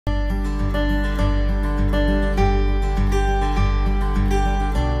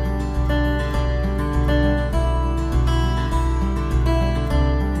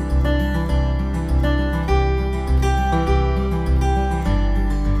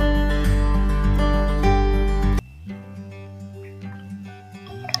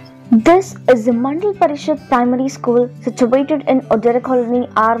This is the Mandal Parishad Primary School situated in Oddera Colony,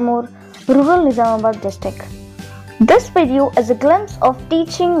 Armoor, rural Nizamabad district. This video is a glimpse of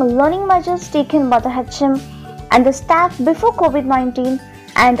teaching learning measures taken by the HM and the staff before COVID-19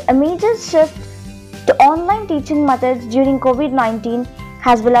 and a major shift to online teaching methods during COVID-19,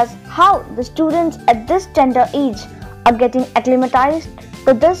 as well as how the students at this tender age are getting acclimatized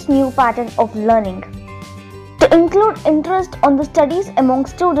to this new pattern of learning. To include interest on the studies among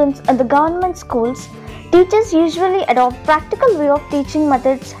students in the government schools, teachers usually adopt practical way of teaching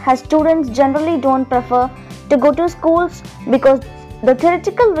methods as students generally don't prefer to go to schools because the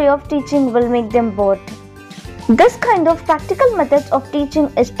theoretical way of teaching will make them bored. This kind of practical methods of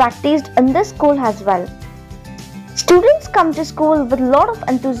teaching is practiced in this school as well. Students come to school with a lot of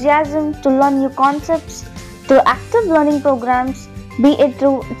enthusiasm to learn new concepts through active learning programs, be it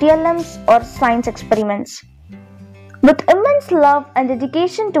through TLMs or science experiments. With immense love and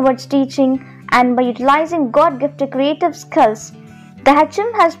dedication towards teaching and by utilizing God-gifted creative skills, the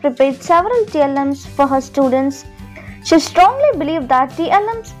HM has prepared several TLMs for her students. She strongly believes that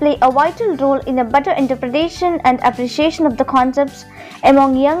TLMs play a vital role in a better interpretation and appreciation of the concepts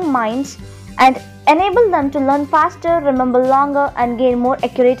among young minds and enable them to learn faster, remember longer, and gain more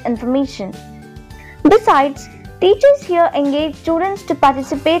accurate information. Besides, teachers here engage students to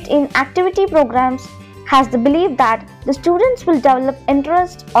participate in activity programs has the belief that the students will develop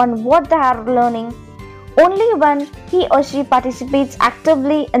interest on what they are learning only when he or she participates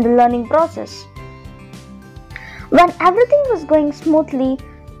actively in the learning process. When everything was going smoothly,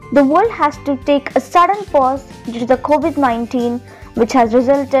 the world has to take a sudden pause due to the COVID-19, which has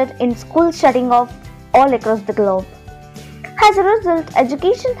resulted in schools shutting off all across the globe. As a result,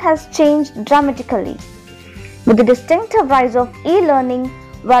 education has changed dramatically, with the distinctive rise of e-learning,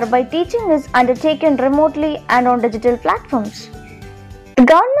 whereby teaching is undertaken remotely and on digital platforms. The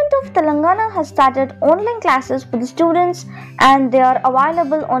government of Telangana has started online classes for the students and they are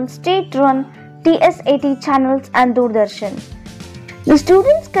available on state-run TSAT channels and Doordarshan. The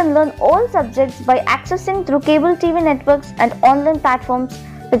students can learn all subjects by accessing through cable TV networks and online platforms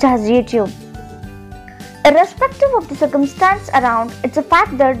such as YouTube. Irrespective of the circumstance around, it's a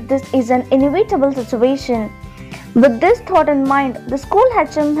fact that this is an inevitable situation. With this thought in mind, the school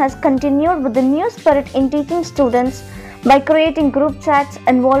HM has continued with the new spirit in teaching students by creating group chats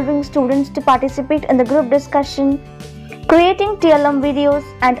involving students to participate in the group discussion, creating TLM videos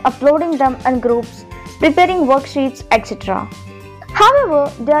and uploading them in groups, preparing worksheets, etc. However,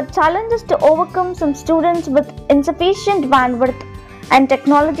 there are challenges to overcome. Some students with insufficient bandwidth and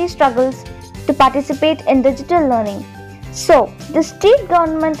technology struggles to participate in digital learning. So, the state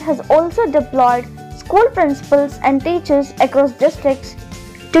government has also deployed school principals and teachers across districts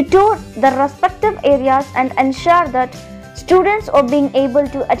to tour the respective areas and ensure that students are being able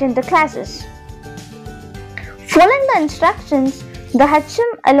to attend the classes. Following the instructions, the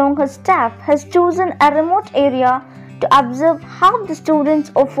HM along her staff has chosen a remote area to observe how the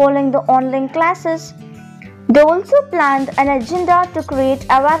students are following the online classes. They also planned an agenda to create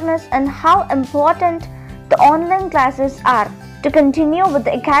awareness on how important the online classes are to continue with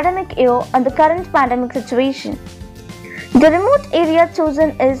the academic year and the current pandemic situation. The remote area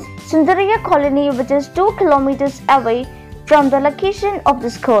chosen is Sundariya Colony, which is 2 kilometers away from the location of the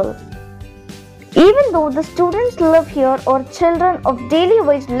school. Even though the students live here are children of daily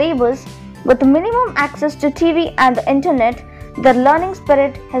wage laborers with minimum access to TV and the internet, their learning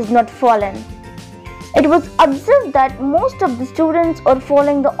spirit has not fallen. It was observed that most of the students are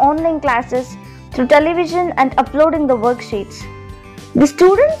following the online classes through television and uploading the worksheets. The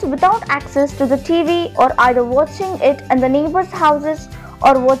students without access to the TV are either watching it in the neighbors' houses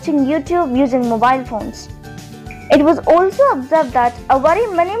or watching YouTube using mobile phones. It was also observed that a very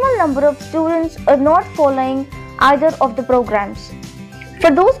minimal number of students are not following either of the programs.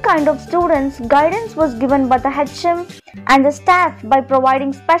 For those kind of students, guidance was given by the HM and the staff by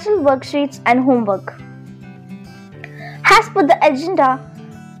providing special worksheets and homework. As per the agenda,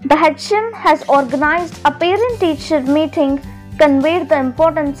 the HM has organized a parent-teacher meeting, conveyed the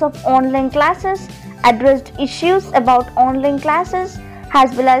importance of online classes, addressed issues about online classes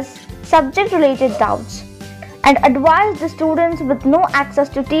as well as subject-related doubts, and advised the students with no access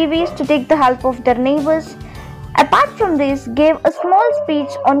to TVs to take the help of their neighbors. Apart from this, gave a small speech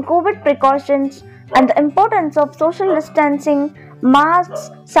on COVID precautions and the importance of social distancing,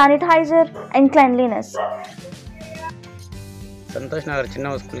 masks, sanitizer, and cleanliness. Santosh Nagar చిన్న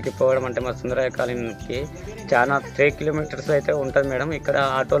స్కూల్కి పోవడం అంటే మా సుందరయ్య కాలనీకి చాలా 3 kilometres అయితే ఉంటుంది madam. ఇక్కడ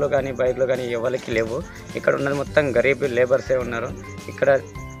ఆటోలు కానీ బైక్లు కానీ ఎవరికి లేవు. ఇక్కడ ఉన్నది మొత్తం గరీబ్ లేబర్సే ఉన్నారు. ఇక్కడ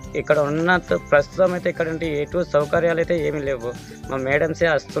ఇక్కడ ఉన్నంత ప్రస్తుతం అయితే ఇక్కడ ఎటు సౌకర్యాలు అయితే ఏమీ లేవు. మా మేడమ్సే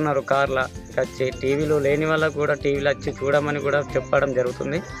వస్తున్నారు కార్లో వచ్చి, టీవీలు లేని వాళ్ళకు కూడా టీవీలు వచ్చి చూడమని కూడా చెప్పడం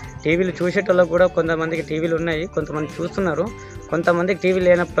జరుగుతుంది. టీవీలు చూసేటోళ్ళకు కూడా కొంతమందికి టీవీలు ఉన్నాయి, కొంతమంది చూస్తున్నారు, కొంతమందికి టీవీ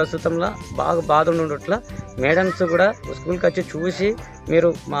లేని ప్రస్తుతంలో బాధ ఉండట్లా మేడమ్స్ కూడా స్కూల్కి వచ్చి చూసి మీరు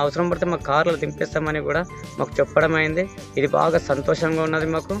మా అవసరం పడితే మా కార్లో దింపేస్తామని కూడా మాకు చెప్పడం అయింది. ఇది బాగా సంతోషంగా ఉన్నది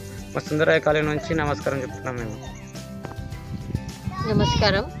మాకు. మా సుందరయ్య కాలేజీ నుంచి నమస్కారం చెప్తున్నాం మేము.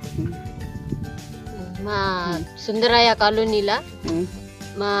 నమస్కారం. మా సుందరయ్య కాలనీలా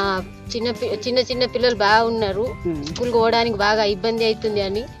మా చిన్న పిల్లలు బాగా ఉన్నారు. స్కూల్కి పోవడానికి బాగా ఇబ్బంది అవుతుంది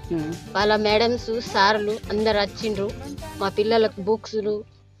అని వాళ్ళ మేడమ్స్ సార్లు అందరు వచ్చిండ్రు. మా పిల్లలకు బుక్స్లు,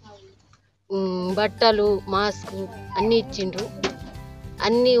 బట్టలు, మాస్క్ అన్నీ ఇచ్చిండ్రు.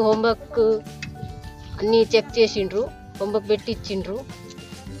 అన్నీ హోంవర్క్ అన్నీ చెక్ చేసిండ్రు, హోంవర్క్ పెట్టి ఇచ్చిండ్రు.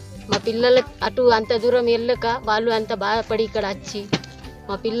 మా పిల్లలకి అటు అంత దూరం వెళ్ళక వాళ్ళు అంత బాధపడి ఇక్కడ వచ్చి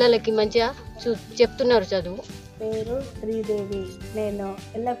మా పిల్లలకి మంచిగా చెప్తున్నారు చదువు. పేరు శ్రీదేవి. నేను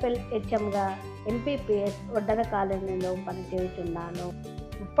ఎల్ఎఫ్ఎల్ హెచ్ఎంగా MPPS ఒడ్డెర కాలనీలో పనిచేస్తున్నాను.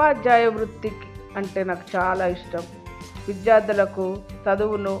 ఉపాధ్యాయ వృత్తికి అంటే నాకు చాలా ఇష్టం. విద్యార్థులకు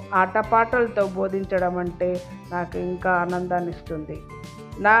చదువును ఆటపాటలతో బోధించడం అంటే నాకు ఇంకా ఆనందాన్ని ఇస్తుంది.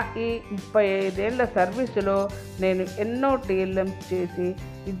 నా ఈ 35 ఏళ్ల సర్వీసులో నేను ఎన్నో TLMs చేసి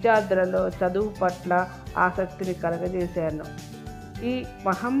విద్యార్థులలో చదువు పట్ల ఆసక్తిని కలగజేశాను. ఈ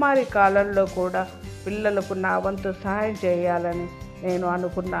మహమ్మారి కాలంలో కూడా పిల్లలకు నా వంతు సహాయం చేయాలని నేను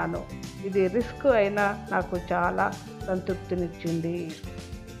అనుకున్నాను. ఇది రిస్క్ అయినా నాకు చాలా సంతృప్తినిచ్చింది.